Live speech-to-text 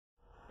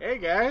Hey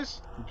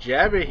guys,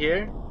 Jabby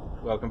here.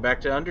 Welcome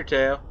back to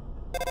Undertale.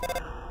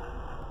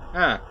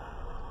 Huh.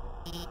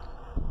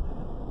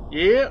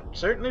 Yep,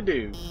 certainly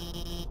do.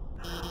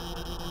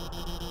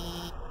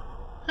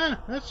 Huh,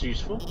 that's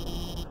useful.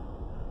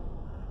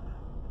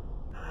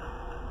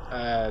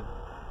 I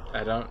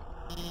don't...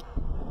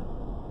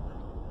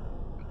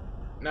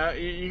 No,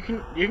 you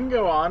can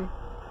go on.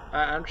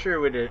 I'm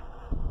sure we did.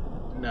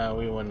 No,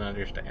 we wouldn't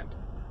understand.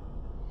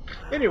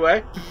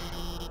 Anyway.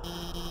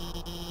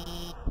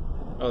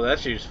 Oh,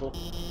 that's useful.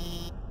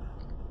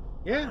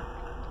 Yeah,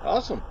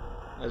 awesome.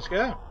 Let's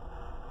go.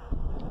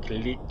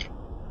 Click.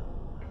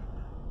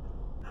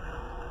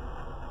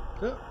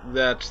 Oh,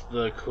 that's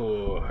the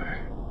core.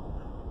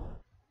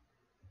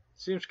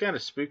 Seems kind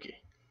of spooky.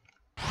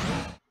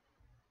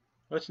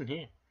 What's in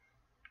here?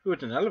 Ooh,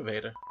 it's an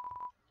elevator.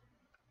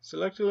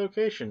 Select a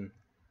location.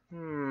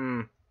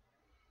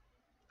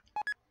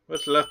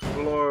 What's left?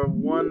 Floor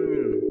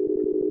 1.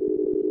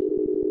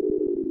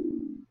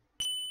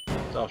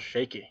 It's all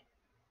shaky.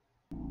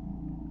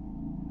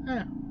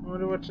 Huh, I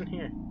wonder what's in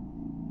here.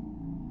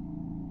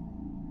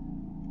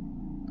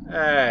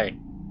 Hey.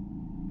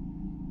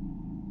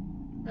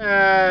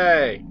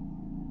 Hey.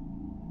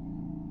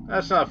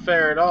 That's not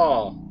fair at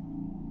all.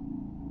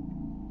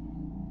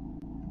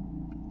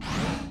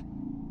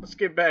 Let's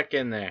get back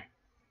in there.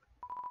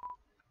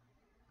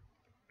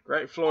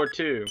 Right, floor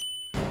 2.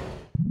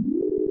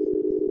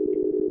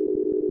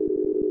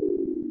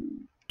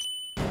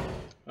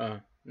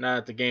 Now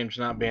that the game's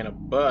not being a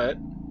butt.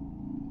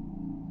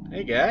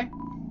 Hey, guy.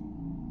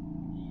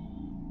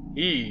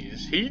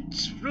 He's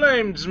Heat's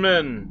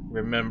Flamesman.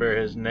 Remember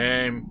his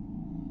name.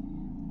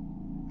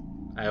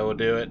 I will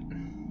do it.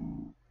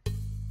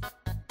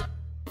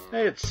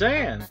 Hey, it's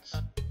Sans.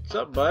 What's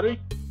up, buddy?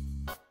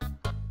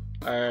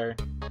 Are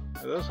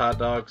those hot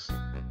dogs?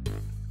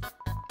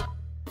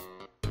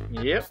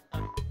 Yep.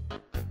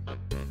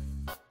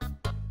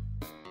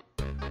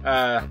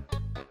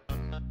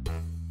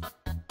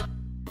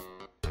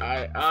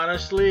 I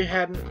honestly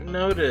hadn't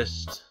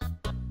noticed.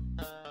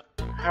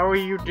 How are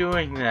you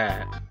doing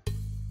that?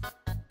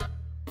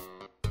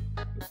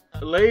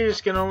 The ladies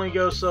can only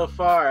go so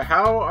far.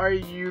 How are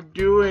you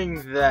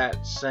doing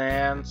that,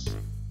 Sans?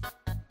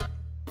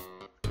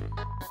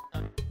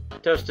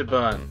 Toasted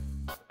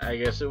bun. I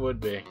guess it would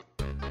be.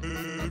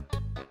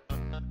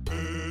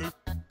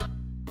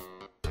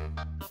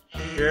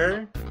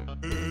 Sure.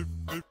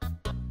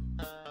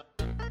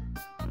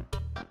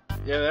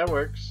 Yeah, that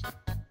works.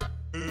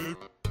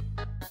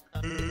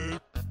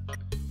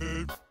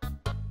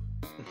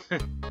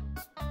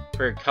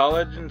 For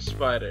college and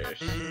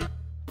spiders.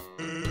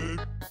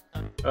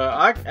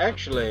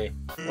 Actually,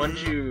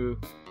 once you...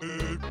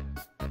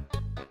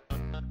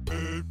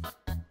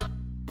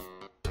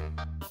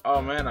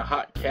 Oh man, a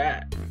hot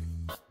cat.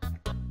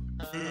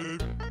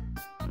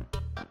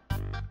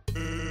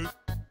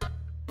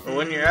 But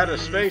when you're out of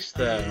space,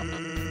 though,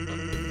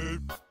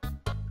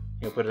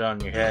 you'll put it on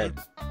your head.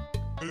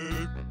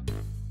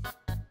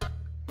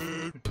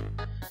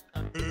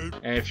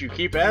 And if you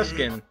keep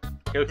asking,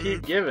 he'll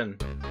keep giving.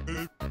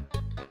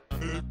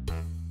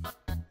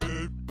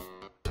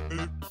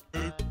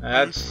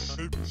 Let's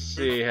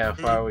see how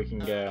far we can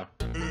go.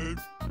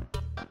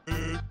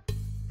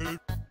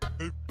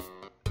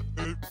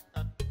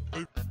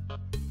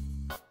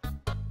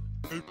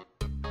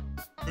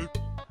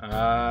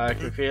 I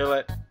can feel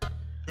it.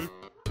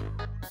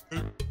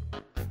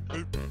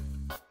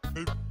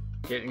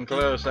 Getting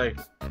close, there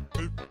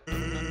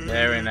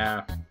we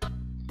now.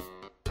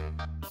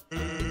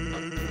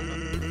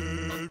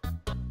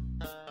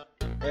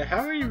 Hey, how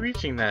are you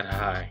reaching that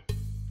high?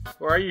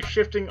 Or are you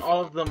shifting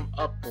all of them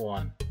up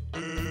one?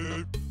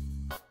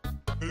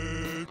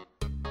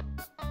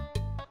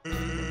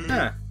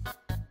 Huh.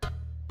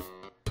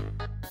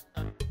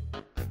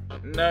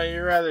 No,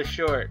 you're rather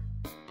short.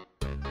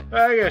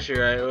 Well, I guess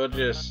you're right, we'll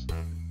just...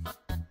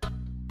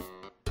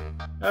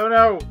 Oh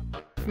no!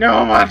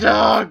 No, my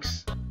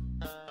dogs!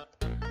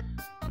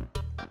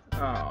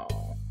 Oh.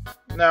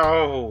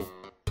 No!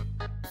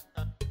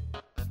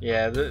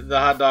 Yeah, the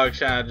hot dogs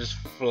kind of just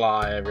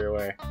fly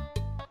everywhere.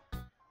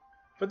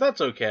 But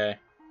that's okay.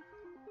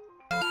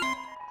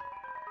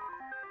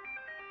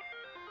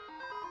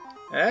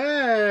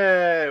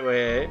 Hey,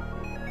 wait.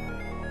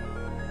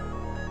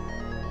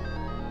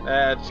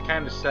 That's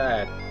kind of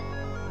sad.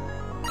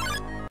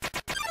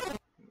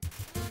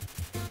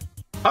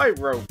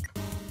 Pyro.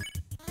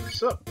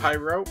 What's up,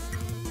 Pyro?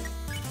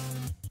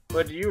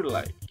 What do you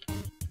like?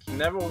 It's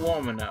never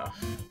warm enough.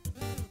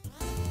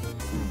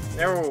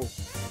 No.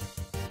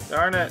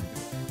 Darn it.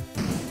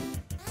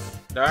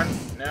 Darn,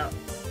 no.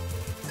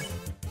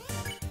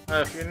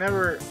 If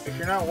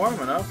you're not warm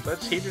enough,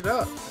 let's heat it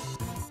up.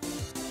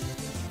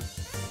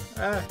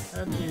 Oh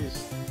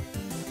jeez.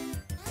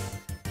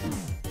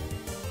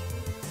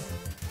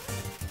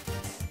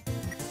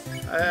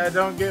 I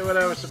don't get what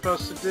I was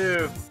supposed to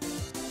do.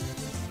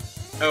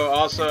 Oh,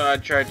 also I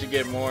tried to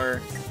get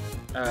more,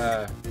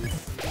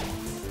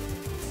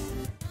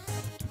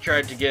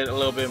 tried to get a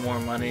little bit more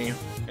money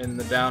in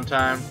the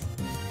downtime.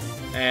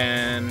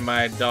 and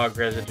my dog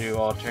residue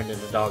all turned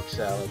into dog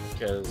salad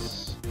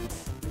because,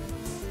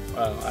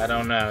 well, I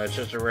don't know, it's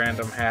just a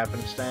random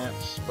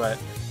happenstance, but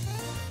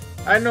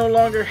I no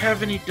longer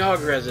have any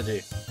dog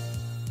residue.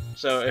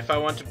 So if I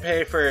want to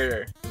pay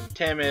for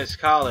Tammy's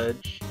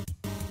college,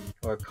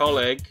 or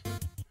colleague,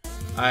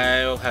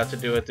 I'll have to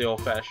do it the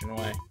old-fashioned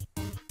way.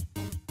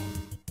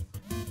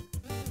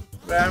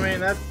 But I mean,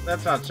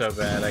 that's not so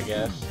bad, I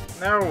guess.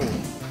 No!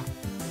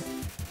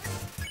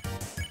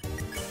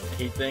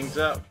 Heat things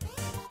up.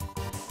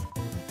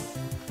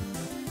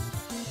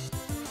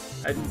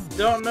 I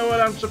don't know what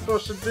I'm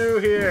supposed to do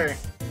here.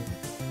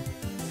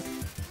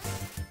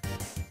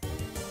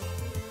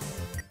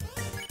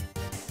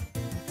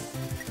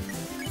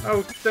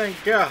 Oh, thank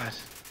God.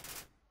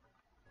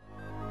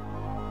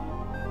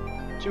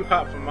 Too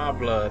hot for my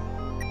blood.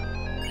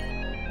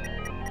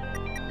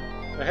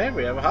 But hey,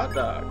 we have a hot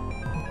dog.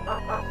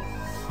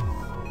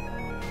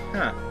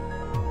 Huh.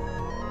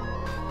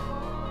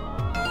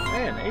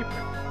 Hey, an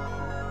apron.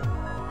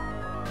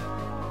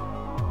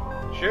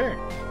 Sure.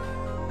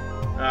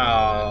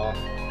 Oh.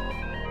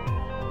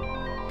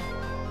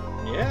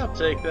 Yeah, I'll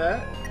take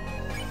that.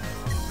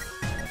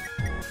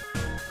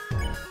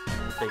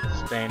 Take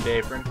the stained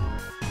apron.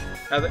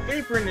 Now the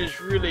apron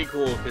is really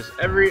cool because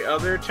every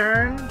other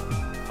turn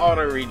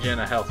auto regen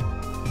a health,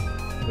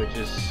 which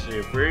is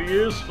super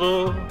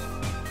useful.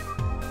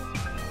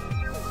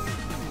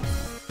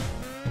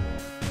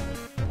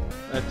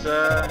 Let's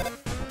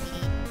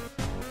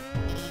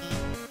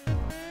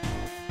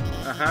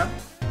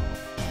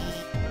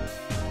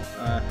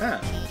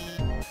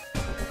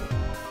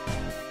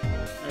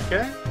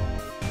okay.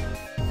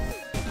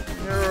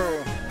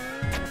 No.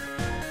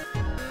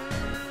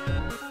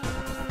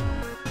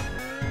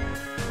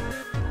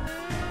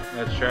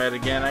 Let's try it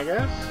again, I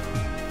guess.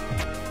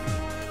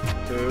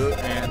 2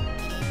 and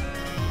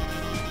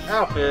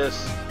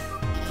Alphys.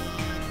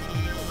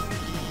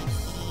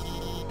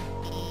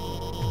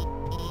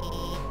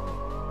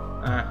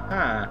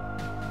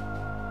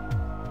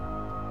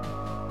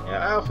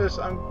 Yeah, Alphys,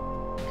 I'm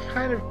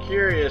kind of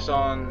curious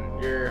on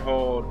your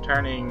whole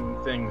turning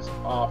things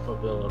off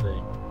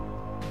ability.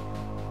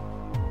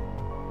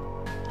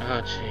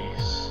 Oh,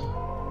 jeez.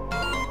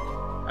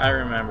 I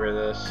remember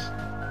this.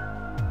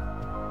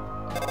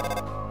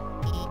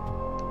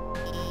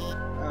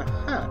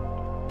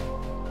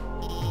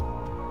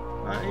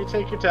 Well, you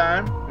take your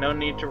time. No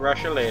need to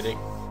rush a lady.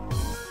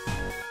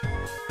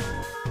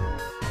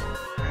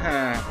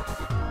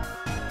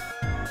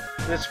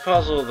 This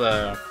puzzle,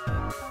 though,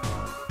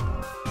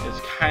 is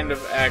kind of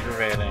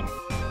aggravating.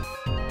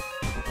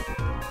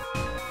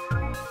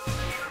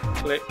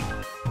 Click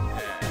and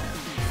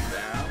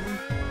down.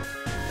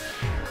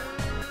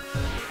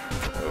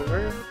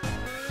 Over.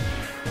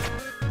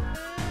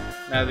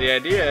 Now the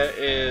idea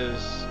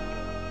is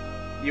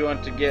you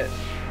want to get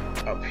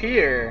up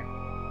here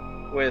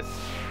with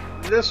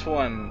this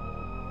one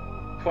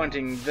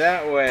pointing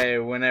that way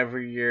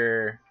whenever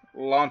you're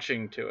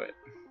launching to it.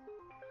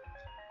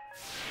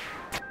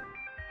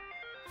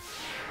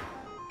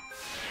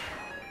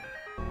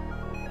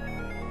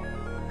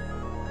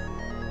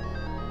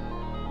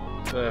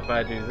 So if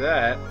I do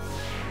that,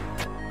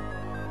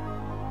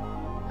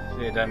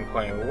 see, it doesn't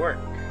quite work.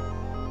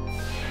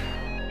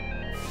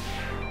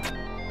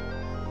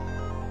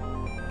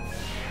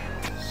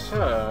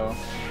 So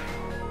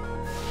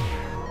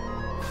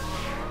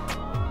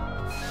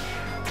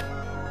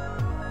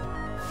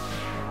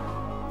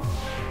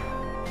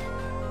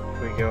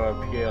if we go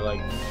up here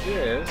like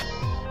this,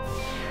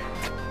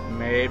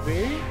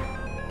 maybe?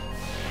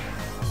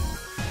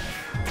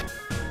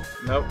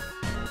 Nope.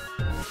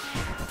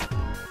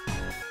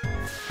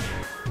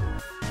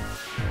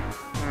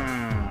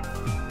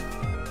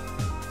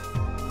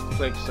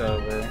 Clicks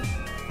over.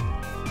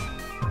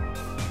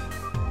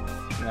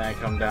 And then I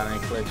come down and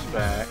it clicks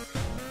back.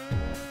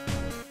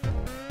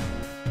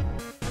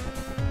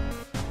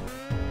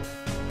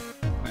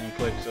 And it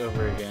clicks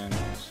over again.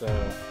 So.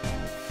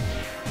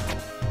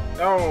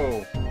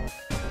 Oh!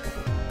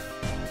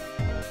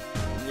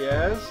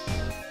 Yes?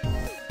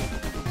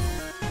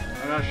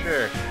 I'm not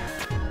sure.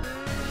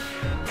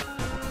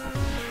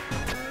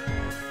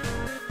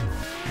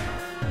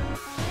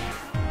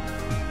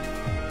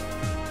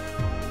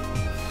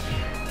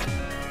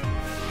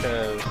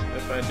 Because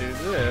if I do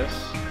this,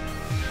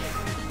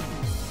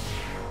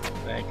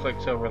 then it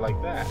clicks over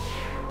like that.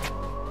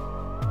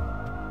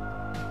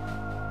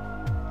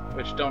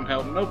 Which don't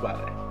help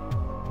nobody.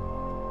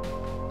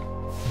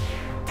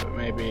 But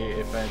maybe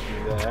if I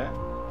do that.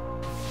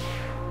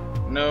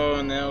 No,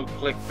 and then it'll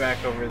click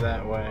back over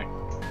that way.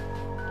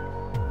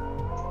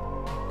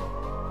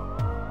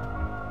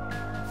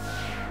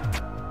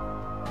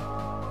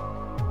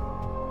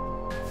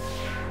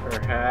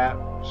 Perhaps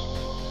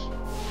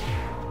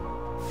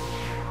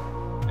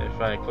if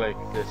I click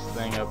this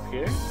thing up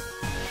here.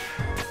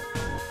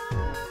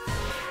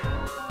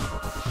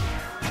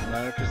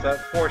 No, because that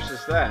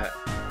forces that.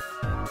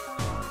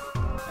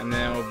 And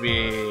then it'll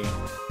be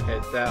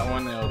hit that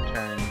one, it'll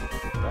turn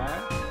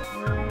that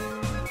way.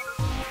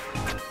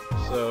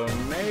 So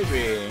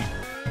maybe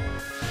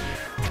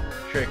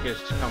trick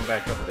is to come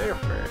back up there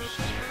first.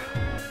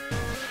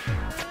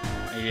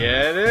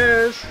 Yeah, it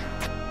is.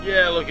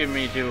 Yeah, look at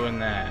me doing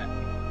that.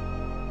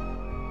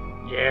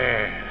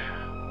 Yeah.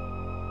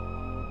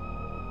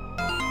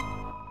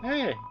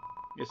 Hey,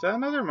 is that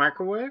another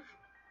microwave?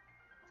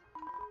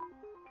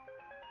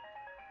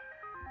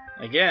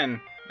 Again,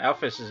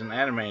 Alphys is an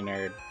anime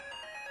nerd.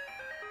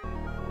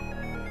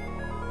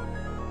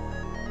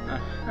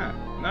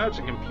 Now it's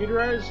a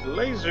computerized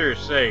laser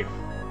safe.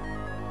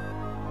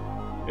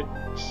 It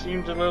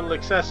seems a little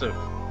excessive.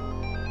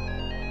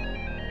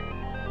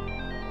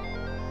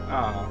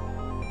 Oh.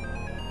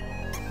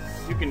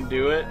 You can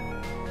do it.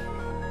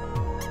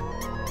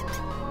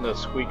 The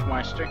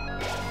Squeakmeister.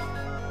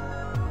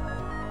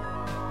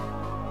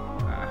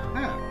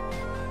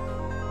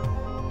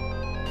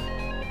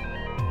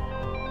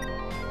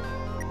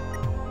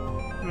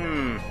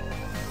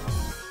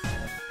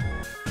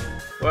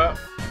 Well,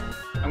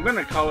 I'm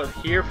gonna call it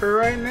here for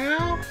right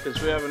now,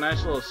 because we have a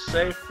nice little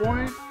save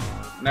point,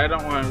 and I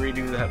don't want to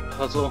redo that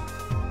puzzle.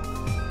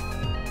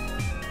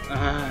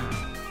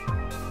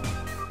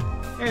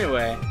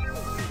 Anyway,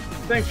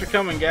 thanks for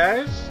coming,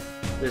 guys.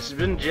 This has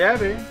been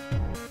Jabby.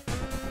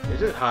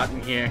 Is it hot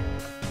in here?